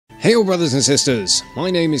Hey all brothers and sisters,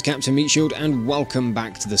 my name is Captain Meatshield and welcome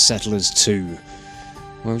back to the Settlers 2.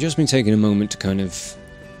 Well, I've just been taking a moment to kind of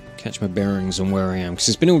catch my bearings on where I am, because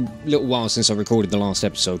it's been a little while since I recorded the last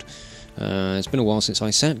episode. It's been a while since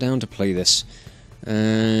I sat down to play this,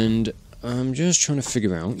 and I'm just trying to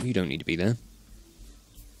figure out, you don't need to be there,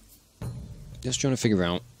 just trying to figure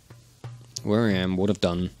out where I am, what I've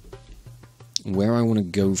done, where I want to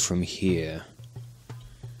go from here.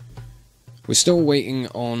 We're still waiting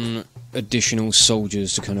on additional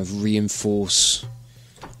soldiers to kind of reinforce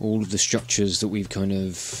all of the structures that we've kind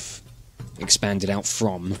of expanded out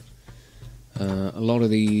from. A lot of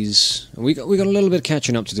these... We got a little bit of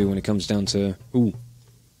catching up to do when it comes down to... Ooh,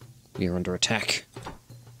 we are under attack.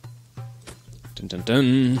 Dun dun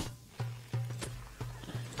dun.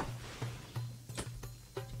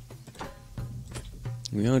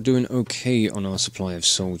 We are doing okay on our supply of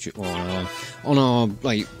soldiers, or on our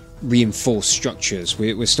like reinforced structures.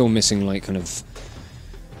 We're still missing like kind of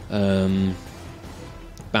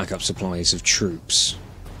backup supplies of troops.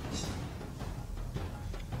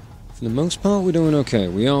 For the most part, we're doing okay.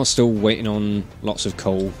 We are still waiting on lots of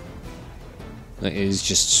coal. That is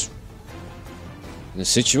just the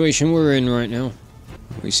situation we're in right now.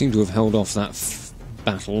 We seem to have held off that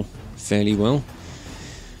battle fairly well.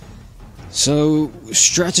 So,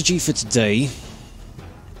 strategy for today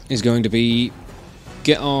is going to be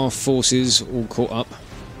get our forces all caught up,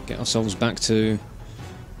 get ourselves back to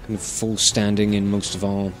kind of full standing in most of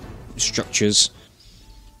our structures.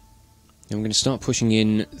 And I'm going to start pushing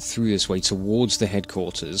in through this way towards the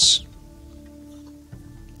headquarters.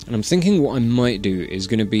 And I'm thinking what I might do is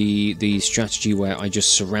going to be the strategy where I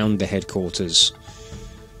just surround the headquarters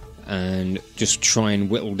and just try and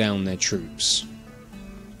whittle down their troops.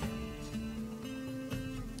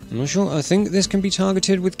 I'm not sure, I think this can be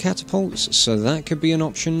targeted with catapults, so that could be an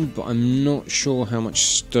option, but I'm not sure how much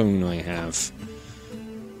stone I have.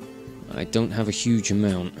 I don't have a huge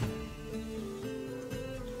amount.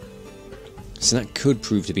 So that could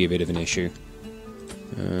prove to be a bit of an issue.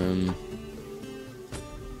 But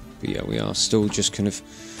yeah, we are still just kind of...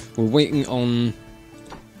 We're waiting on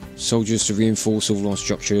soldiers to reinforce all our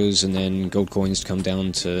structures, and then gold coins to come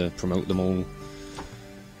down to promote them all.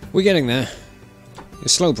 We're getting there.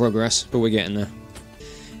 It's slow progress, but we're getting there.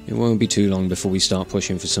 It won't be too long before we start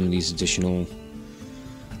pushing for some of these additional...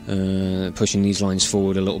 pushing these lines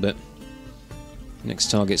forward a little bit. Next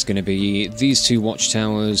target's going to be these two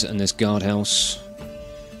watchtowers and this guardhouse.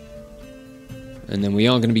 And then we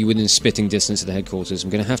are going to be within spitting distance of the headquarters. I'm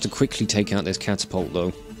going to have to quickly take out this catapult,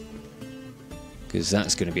 though, because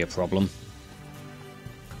that's going to be a problem.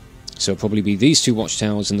 So it'll probably be these two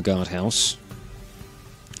watchtowers and the guardhouse,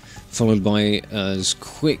 followed by as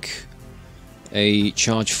quick a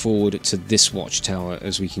charge forward to this watchtower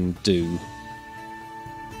as we can do.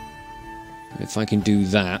 If I can do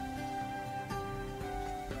that,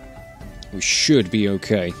 we should be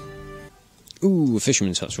okay. Ooh, a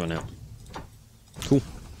fisherman's hut's run out. Cool.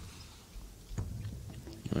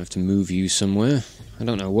 I have to move you somewhere. I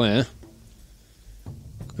don't know where.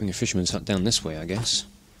 Bring a fisherman's hut down this way, I guess.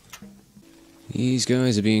 These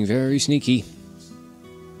guys are being very sneaky.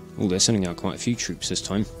 Oh, they're sending out quite a few troops this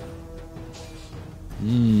time.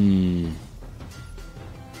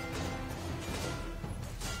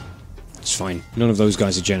 It's fine. None of those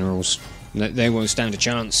guys are generals. They won't stand a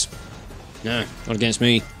chance. No, not against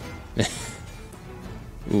me.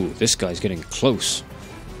 Ooh, this guy's getting close.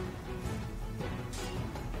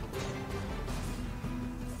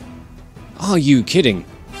 Are you kidding?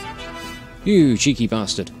 You cheeky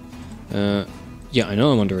bastard. Yeah, I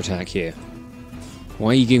know I'm under attack here.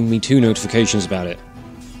 Why are you giving me two notifications about it?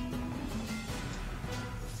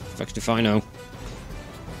 Fucked if I know.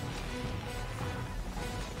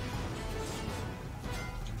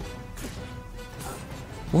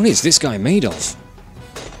 What is this guy made of?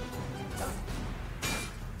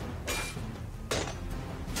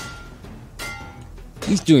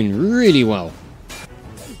 He's doing really well.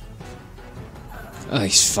 Oh,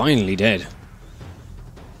 he's finally dead.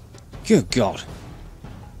 Good God.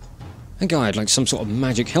 That guy had like some sort of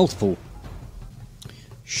magic health pool.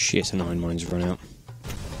 Shit, an iron mine's run out.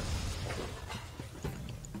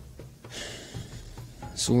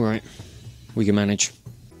 It's alright. We can manage.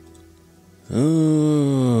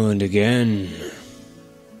 Oh, and again.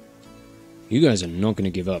 You guys are not going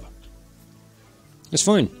to give up. It's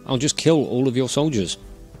fine. I'll just kill all of your soldiers.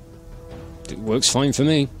 It works fine for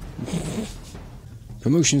me.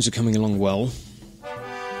 Promotions are coming along well.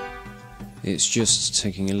 It's just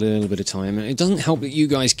taking a little bit of time, and it doesn't help that you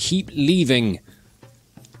guys keep leaving.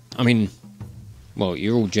 I mean, well,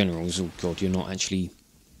 you're all generals. Oh god, you're not actually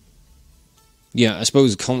Yeah, I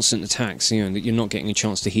suppose constant attacks, you know, that you're not getting a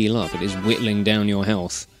chance to heal up. It is whittling down your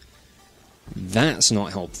health. That's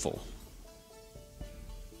not helpful.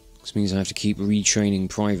 This means I have to keep retraining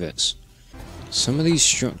privates. Some of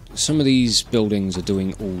these buildings are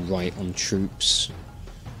doing all right on troops.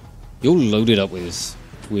 You're loaded up with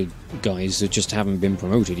guys that just haven't been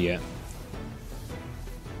promoted yet.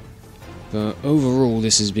 But overall,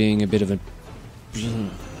 this is being a bit of a...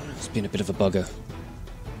 It's been a bit of a bugger.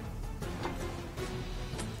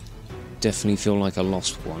 Definitely feel like I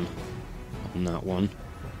lost one on that one.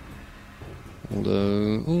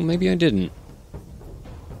 Although... Oh, maybe I didn't.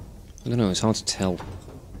 I don't know, it's hard to tell.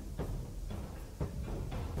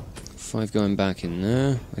 5 going back in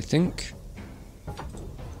there, I think.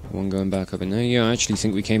 1 going back up in there. Yeah, I actually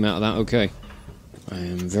think we came out of that okay. I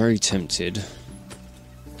am very tempted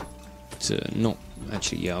to not...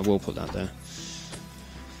 Actually, yeah, I will put that there.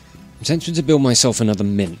 I'm tempted to build myself another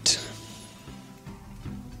mint.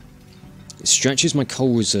 It stretches my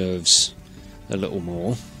coal reserves a little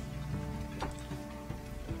more.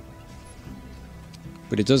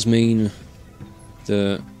 But it does mean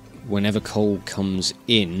that whenever coal comes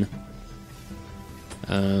in,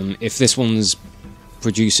 if this one's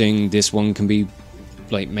producing, this one can be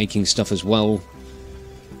like making stuff as well.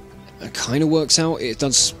 It kind of works out. It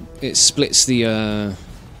does. It splits the.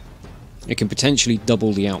 It can potentially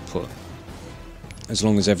double the output as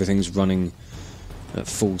long as everything's running at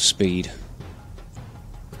full speed.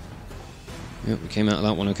 Yep, we came out of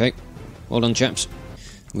that one okay. Well done, chaps.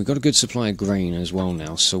 We've got a good supply of grain as well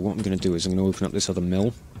now, so what I'm going to do is I'm going to open up this other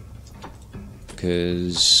mill.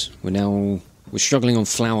 Because we're struggling on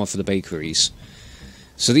flour for the bakeries.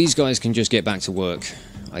 So these guys can just get back to work,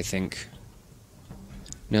 I think.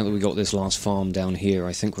 Now that we got this last farm down here,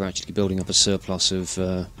 I think we're actually building up a surplus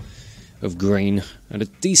of grain at a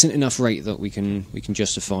decent enough rate that we can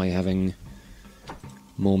justify having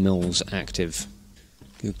more mills active.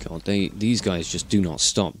 Good God, these guys just do not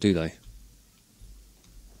stop, do they?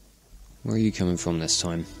 Where are you coming from this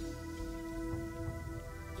time?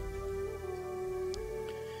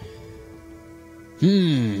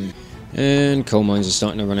 And coal mines are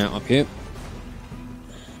starting to run out up here.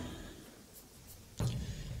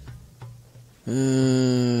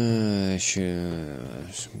 Sure.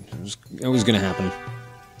 It was going to happen.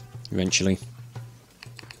 Eventually.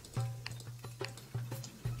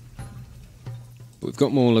 But we've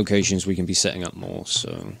got more locations we can be setting up more,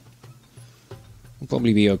 so... we'll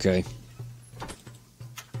probably be okay.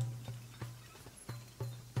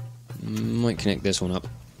 Might connect this one up.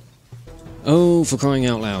 Oh, for crying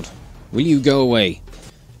out loud. Will you go away?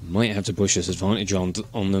 Might have to push this advantage on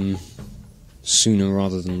them sooner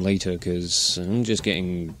rather than later, because I'm just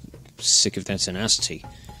getting sick of their tenacity.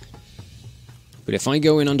 But if I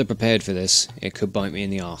go in underprepared for this, it could bite me in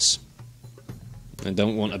the arse. I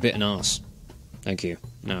don't want a bitten arse. Thank you.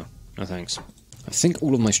 No. No thanks. I think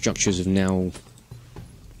all of my structures have now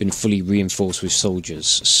been fully reinforced with soldiers,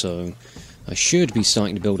 so I should be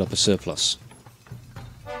starting to build up a surplus.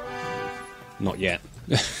 Not yet.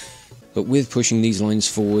 But with pushing these lines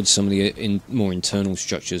forward, some of the more internal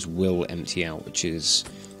structures will empty out, which is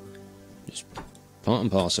just part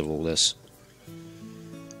and parcel of all this.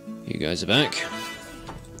 You guys are back.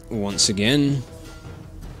 Once again.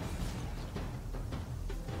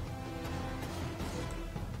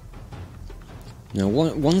 Now,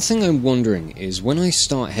 one thing I'm wondering is, when I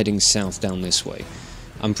start heading south down this way,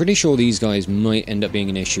 I'm pretty sure these guys might end up being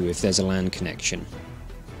an issue if there's a land connection.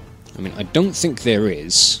 I mean, I don't think there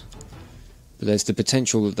is, but there's the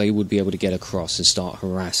potential that they would be able to get across and start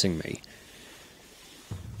harassing me.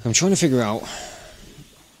 I'm trying to figure out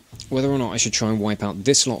whether or not I should try and wipe out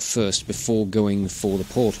this lot first before going for the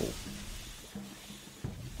portal.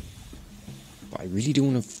 But I really do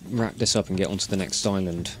want to wrap this up and get onto the next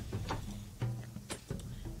island.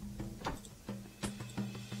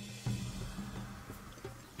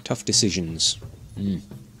 Tough decisions.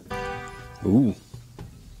 Ooh.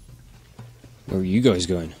 Where are you guys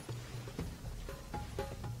going?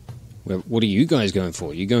 What are you guys going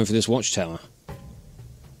for? You going for this watchtower?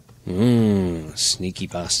 Sneaky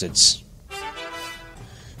bastards.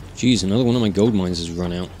 Jeez, another one of my gold mines has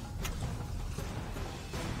run out.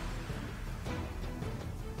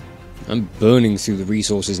 I'm burning through the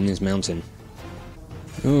resources in this mountain.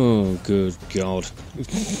 Oh, good God.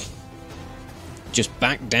 Just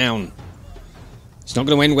back down. It's not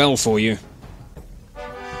going to end well for you.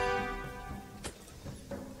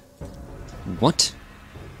 What?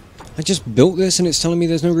 I just built this and it's telling me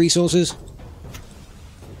there's no resources?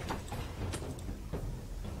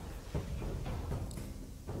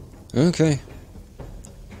 Okay.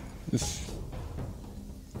 This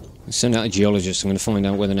Send out a geologist. I'm going to find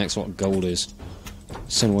out where the next lot of gold is.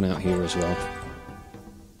 Send one out here as well.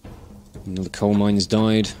 Another coal mine's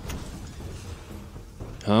died.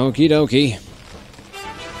 Okie dokie.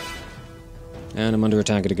 And I'm under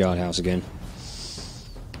attack at the guardhouse again.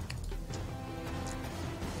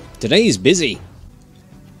 Today is busy.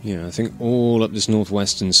 Yeah, I think all up this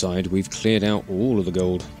northwestern side we've cleared out all of the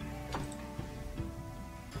gold.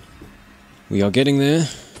 We are getting there.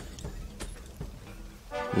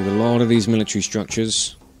 With a lot of these military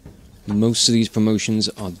structures, most of these promotions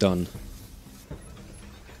are done.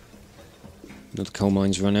 Let the coal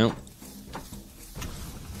mines run out.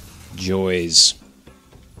 Joys.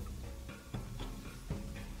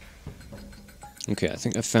 Okay, I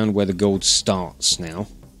think I've found where the gold starts now.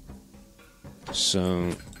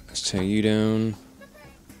 So, let's tear you down.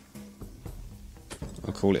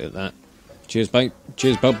 I'll call it at that. Cheers, mate.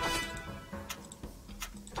 Cheers, bub.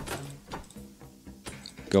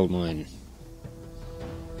 Gold mine.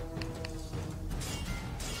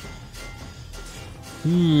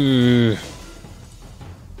 Right.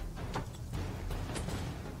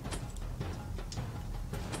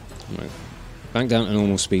 Back down to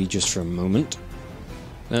normal speed just for a moment.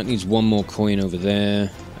 That needs one more coin over there,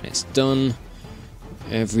 and it's done.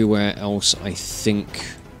 Everywhere else, I think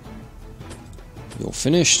you're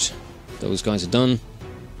finished. Those guys are done.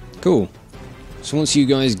 Cool. So once you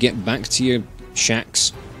guys get back to your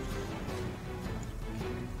shacks,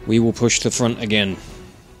 we will push the front again.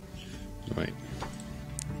 Right.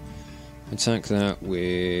 Attack that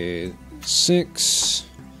with 6.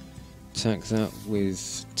 Attack that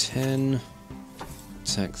with 10.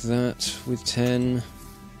 Attack that with 10.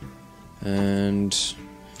 And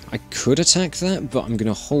I could attack that, but I'm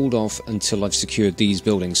going to hold off until I've secured these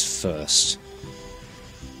buildings first.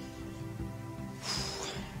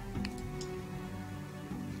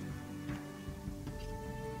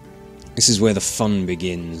 This is where the fun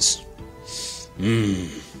begins.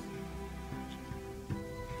 If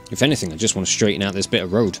anything, I just want to straighten out this bit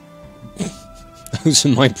of road. Those are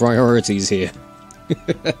my priorities here.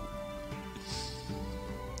 Right,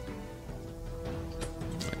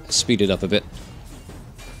 speed it up a bit.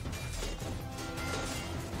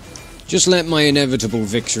 Just let my inevitable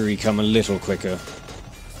victory come a little quicker.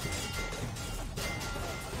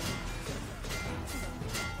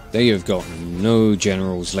 They have got no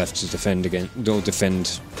generals left to defend against, or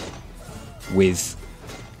defend with.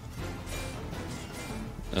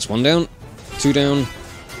 That's 1 down, 2 down.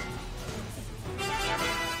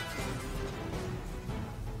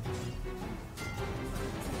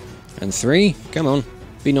 And 3. Come on,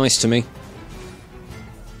 be nice to me.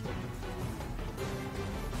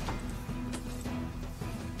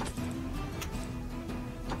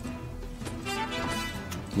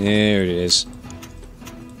 There it is.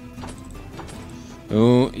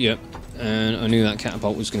 Oh, yep. And I knew that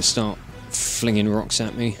catapult was going to start flinging rocks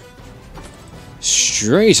at me.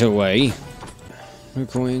 Straight away. No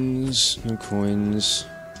coins, no coins.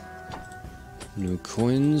 No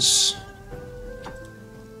coins.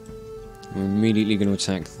 We're immediately going to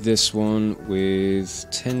attack this one with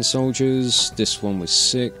 10 soldiers. This one with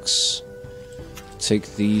 6.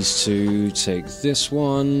 Take these 2, take this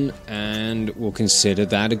one, and we'll consider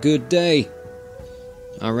that a good day,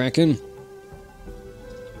 I reckon.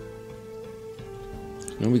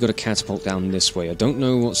 Now we got a catapult down this way. I don't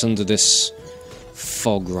know what's under this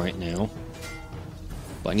fog right now,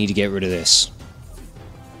 but I need to get rid of this.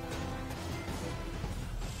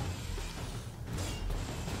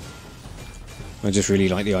 I just really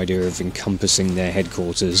like the idea of encompassing their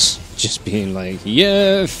headquarters, just being like,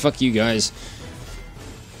 yeah, fuck you guys.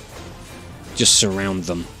 Just surround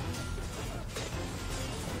them.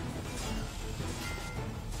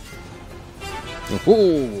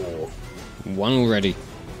 Oh, 1 already.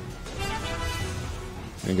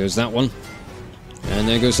 There goes that one. And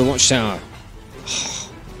there goes the watchtower.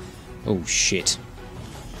 Oh, shit.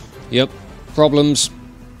 Yep, problems.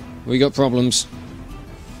 We got problems.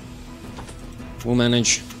 We'll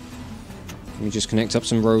manage. Let me just connect up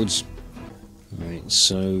some roads. Right,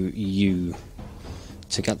 so you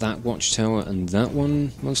take out that watchtower and that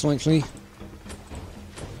one, most likely.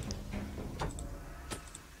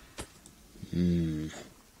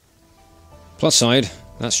 Plus side,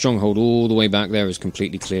 that stronghold all the way back there is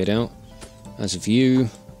completely cleared out. As of you,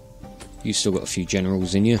 you've still got a few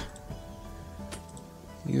generals in you.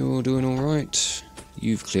 You're doing alright.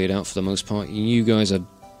 You've cleared out for the most part. You guys are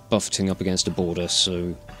buffeting up against a border,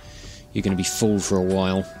 so you're going to be full for a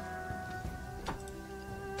while.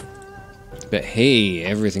 But hey,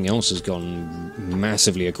 everything else has gone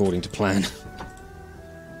massively according to plan.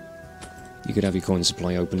 You could have your coin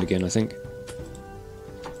supply opened again, I think.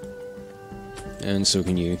 And so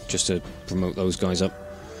can you, just to promote those guys up.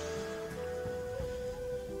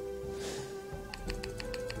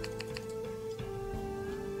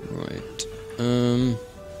 Right.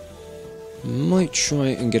 Might try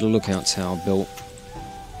and get a lookout tower built.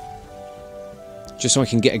 Just so I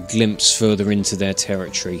can get a glimpse further into their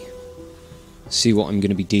territory. See what I'm going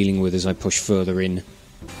to be dealing with as I push further in.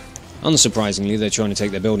 Unsurprisingly, they're trying to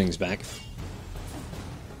take their buildings back.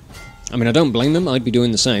 I mean, I don't blame them, I'd be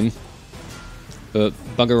doing the same. But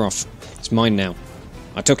bugger off. It's mine now.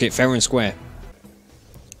 I took it fair and square.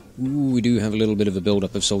 Ooh, we do have a little bit of a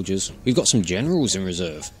build-up of soldiers. We've got some generals in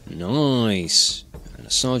reserve. Nice. And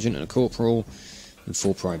a sergeant and a corporal and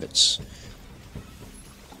 4 privates.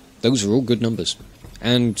 Those are all good numbers.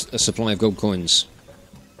 And a supply of gold coins.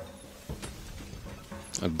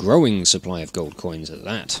 A growing supply of gold coins at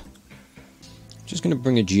that. Just going to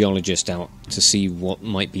bring a geologist out to see what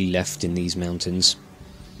might be left in these mountains.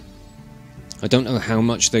 I don't know how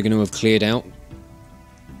much they're going to have cleared out,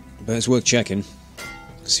 but it's worth checking.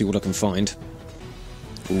 See what I can find.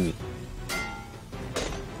 Ooh.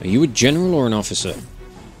 Are you a general or an officer?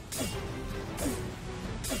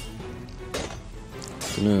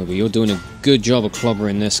 Don't know, but you're doing a good job of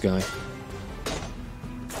clobbering this guy.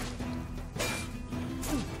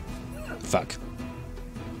 Fuck.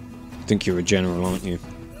 I think you're a general, aren't you?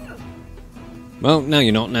 Well, now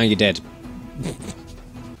you're not, now you're dead.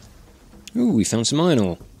 Ooh, we found some iron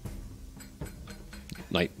ore.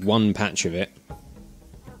 Like, one patch of it.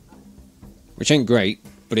 Which ain't great,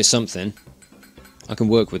 but it's something. I can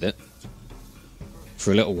work with it.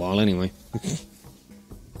 For a little while, anyway.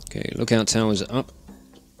 Okay, lookout towers are up.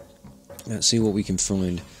 Let's see what we can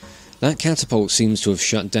find. That catapult seems to have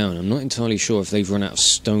shut down. I'm not entirely sure if they've run out of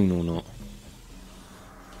stone or not.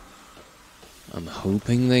 I'm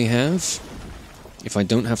hoping they have. If I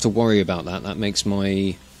don't have to worry about that, that makes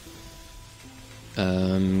my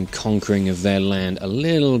conquering of their land a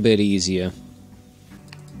little bit easier.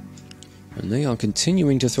 And they are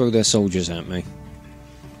continuing to throw their soldiers at me.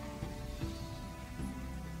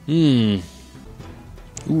 Ooh,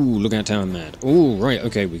 lookout tower mad. Oh, right,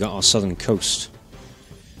 okay, we got our southern coast.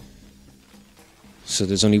 So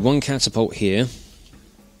there's only one catapult here.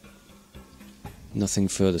 Nothing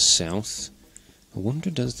further south. I wonder,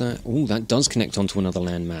 does that... Oh, that does connect onto another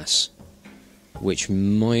landmass. Which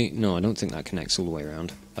might... No, I don't think that connects all the way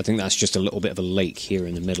around. I think that's just a little bit of a lake here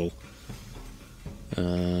in the middle.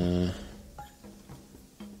 And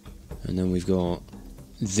then we've got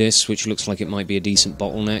this, which looks like it might be a decent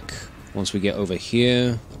bottleneck. Once we get over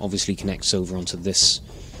here, obviously connects over onto this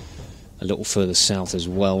a little further south as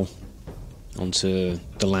well. Onto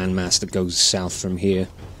the landmass that goes south from here.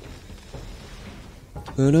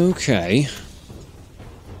 But okay.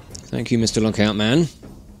 Thank you, Mr. Lookout Man.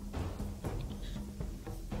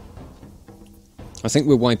 I think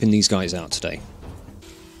we're wiping these guys out today.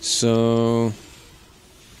 So...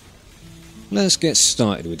 let's get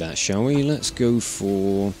started with that, shall we? Let's go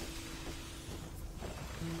for...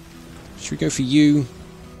 should we go for you?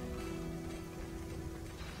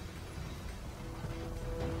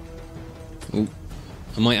 Ooh.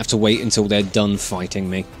 I might have to wait until they're done fighting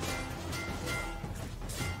me.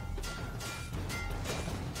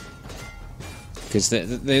 Because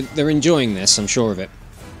they're enjoying this, I'm sure of it.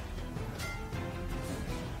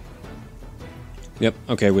 Yep,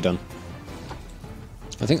 okay, we're done.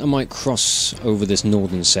 I think I might cross over this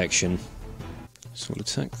northern section. So we'll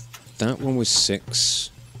attack that one with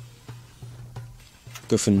 6.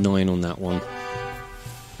 Go for 9 on that one.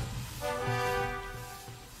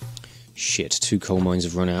 Shit, 2 coal mines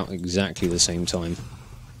have run out at exactly the same time.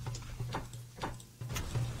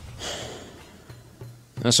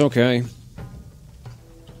 That's okay.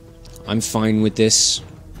 I'm fine with this.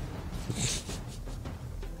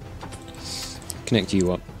 Connect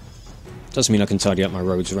you up. Doesn't mean I can tidy up my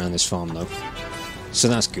roads around this farm, though. So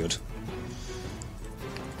that's good.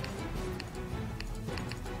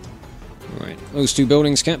 Alright, those 2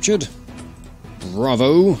 buildings captured.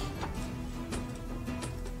 Bravo!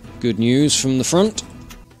 Good news from the front.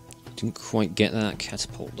 Didn't quite get that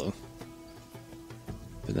catapult, though.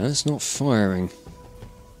 But that's not firing.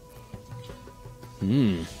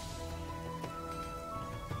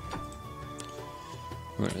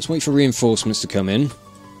 Right, let's wait for reinforcements to come in.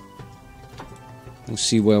 We'll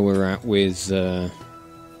see where we're at with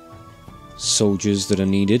soldiers that are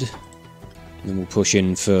needed. And then we'll push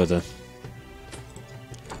in further.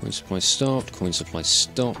 Coin supply stopped, coin supply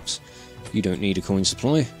stopped. You don't need a coin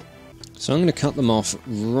supply. So I'm going to cut them off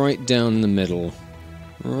right down the middle.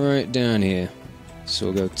 Right down here. So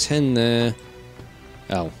we'll go 10 there.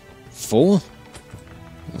 Oh, 4?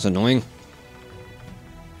 That's annoying.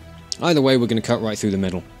 Either way, we're going to cut right through the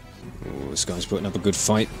middle. Oh, this guy's putting up a good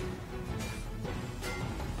fight.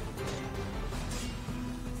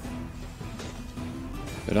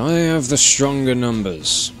 But I have the stronger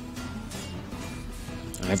numbers.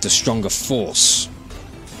 I have the stronger force.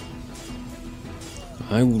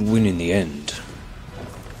 I will win in the end.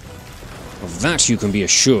 Of that you can be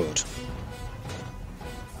assured.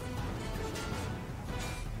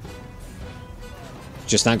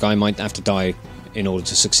 Just that guy might have to die in order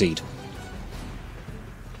to succeed.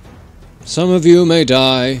 Some of you may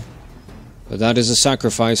die, but that is a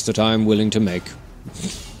sacrifice that I am willing to make.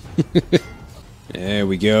 There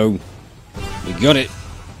we go. We got it.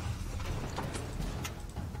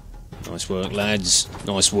 Nice work, lads.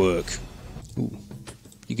 Nice work. Ooh,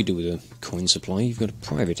 you could do with a coin supply. You've got a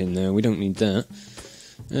private in there. We don't need that.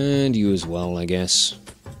 And you as well, I guess.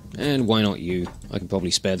 And why not you? I can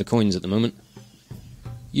probably spare the coins at the moment.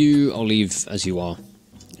 You, I'll leave as you are.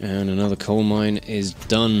 And another coal mine is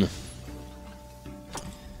done.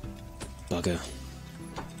 Bugger.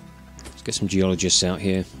 Let's get some geologists out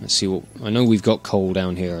here. Let's see what... I know we've got coal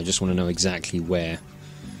down here. I just want to know exactly where.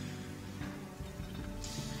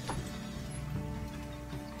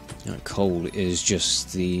 That coal is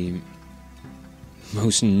just the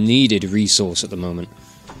most needed resource at the moment.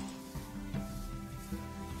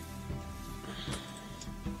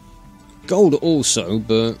 Gold also,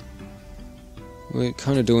 but we're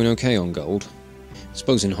kind of doing okay on gold. I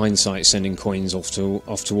suppose in hindsight, sending coins off to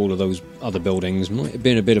all of those other buildings might have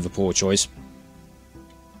been a bit of a poor choice.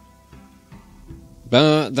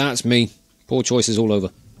 But that's me. Poor choices all over.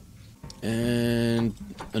 And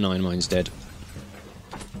an iron mine's dead.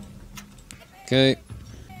 Okay.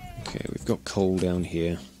 Okay, we've got coal down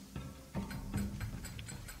here.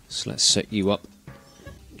 So let's set you up.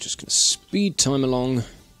 Just going to speed time along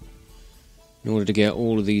in order to get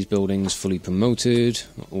all of these buildings fully promoted.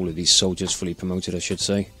 All of these soldiers fully promoted, I should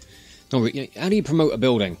say. No, how do you promote a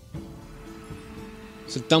building?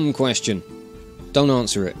 It's a dumb question. Don't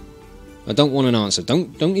answer it. I don't want an answer.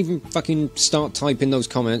 Don't even fucking start typing those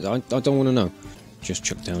comments. I don't want to know. Just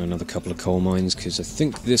chuck down another couple of coal mines, because I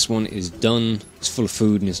think this one is done. It's full of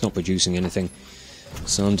food and it's not producing anything.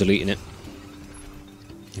 So I'm deleting it.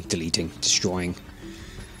 Deleting. Destroying.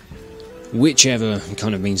 Whichever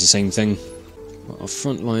kind of means the same thing. Our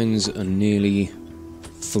front lines are nearly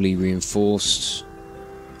fully reinforced.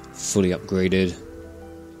 Fully upgraded.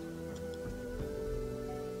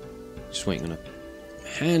 Just waiting on a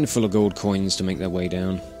handful of gold coins to make their way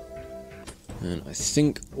down. And I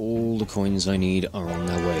think all the coins I need are on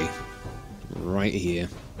their way. Right here.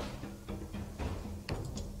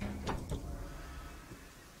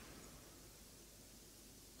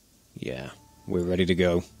 Yeah, we're ready to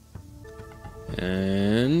go.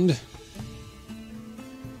 And...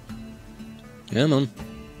 come on.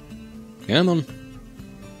 Come on.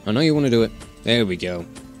 I know you want to do it. There we go.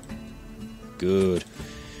 Good.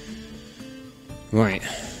 Right.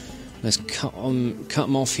 Let's cut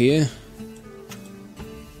them off here.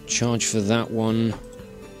 Charge for that one.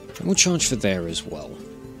 And we'll charge for there as well.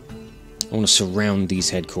 I want to surround these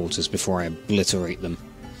headquarters before I obliterate them.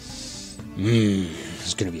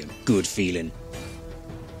 It's going to be a good feeling.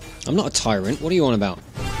 I'm not a tyrant. What are you on about?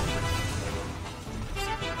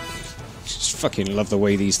 Just fucking love the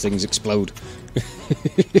way these things explode.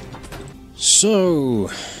 So...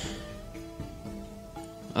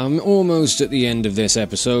 I'm almost at the end of this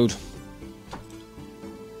episode.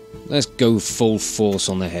 Let's go full force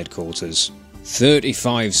on the headquarters.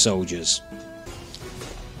 35 soldiers.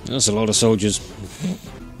 That's a lot of soldiers.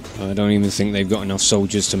 I don't even think they've got enough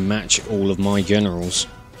soldiers to match all of my generals.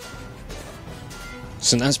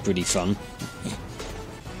 So that's pretty fun.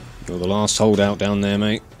 You're the last holdout down there,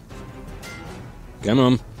 mate. Come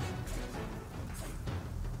on.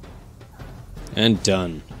 And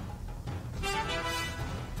done.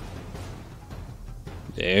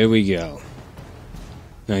 There we go.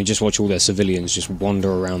 Now you just watch all their civilians just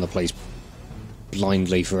wander around the place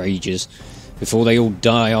blindly for ages before they all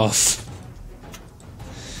die off.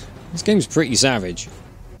 This game's pretty savage.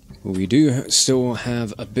 Well, we do still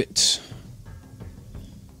have a bit...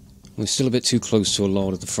 we're still a bit too close to a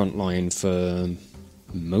lot of the front line for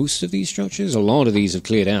most of these structures. A lot of these have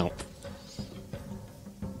cleared out.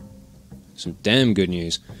 Some damn good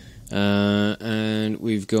news. And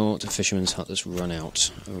we've got a fisherman's hut that's run out.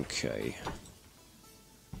 Okay.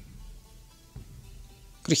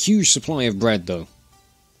 Got a huge supply of bread, though.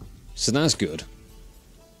 So that's good.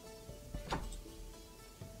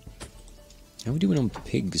 How are we doing on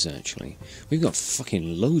pigs, actually? We've got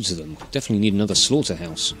fucking loads of them. Definitely need another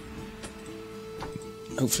slaughterhouse.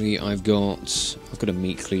 Hopefully I've got a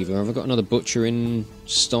meat cleaver. Have I got another butcher in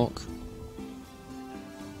stock?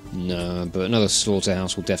 No, but another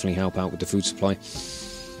slaughterhouse will definitely help out with the food supply.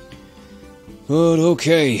 But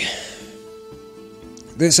okay.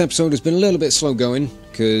 This episode has been a little bit slow going,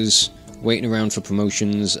 because waiting around for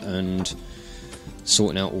promotions and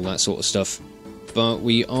sorting out all that sort of stuff. But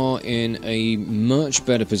we are in a much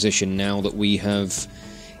better position now that we have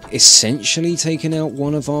essentially taken out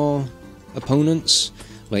one of our opponents.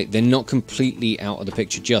 Like, they're not completely out of the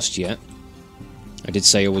picture just yet. I did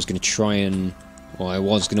say I was going to try and... well, I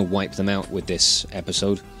was going to wipe them out with this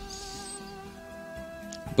episode.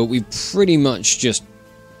 But we pretty much just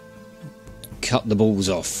cut the balls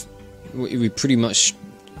off. We pretty much,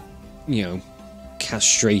 you know,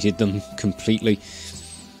 castrated them completely.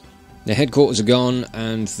 Their headquarters are gone,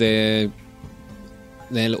 and their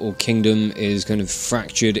little kingdom is kind of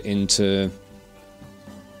fractured into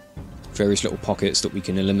various little pockets that we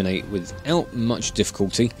can eliminate without much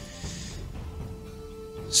difficulty.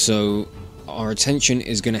 So our attention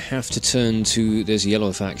is going to have to turn to this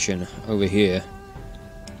yellow faction over here,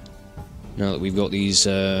 now that we've got these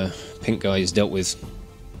pink guys dealt with.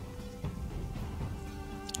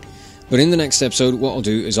 But in the next episode, what I'll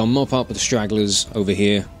do is I'll mop up with the stragglers over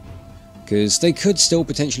here, because they could still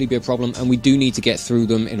potentially be a problem, and we do need to get through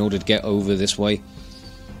them in order to get over this way.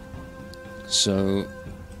 So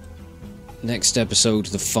next episode,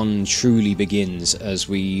 the fun truly begins as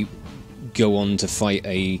we go on to fight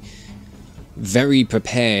a very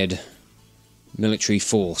prepared military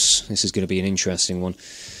force. This is going to be an interesting one.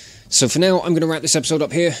 So for now, I'm going to wrap this episode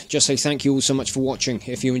up here. Just say thank you all so much for watching.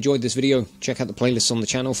 If you enjoyed this video, check out the playlists on the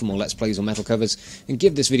channel for more Let's Plays or metal covers, and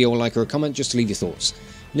give this video a like or a comment just to leave your thoughts.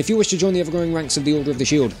 And if you wish to join the ever-growing ranks of the Order of the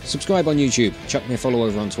Shield, subscribe on YouTube, chuck me a follow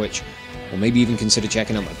over on Twitch, or maybe even consider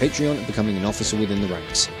checking out my Patreon and becoming an officer within the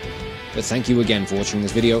ranks. But thank you again for watching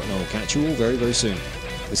this video, and I will catch you all very, very soon.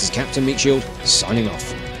 This is Captain Meatshield, signing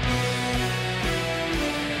off.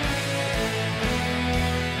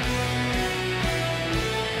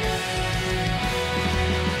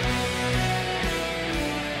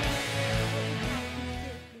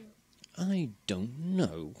 I don't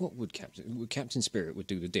know. What would Captain Spirit would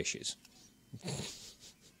do the dishes?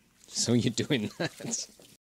 So you're doing that?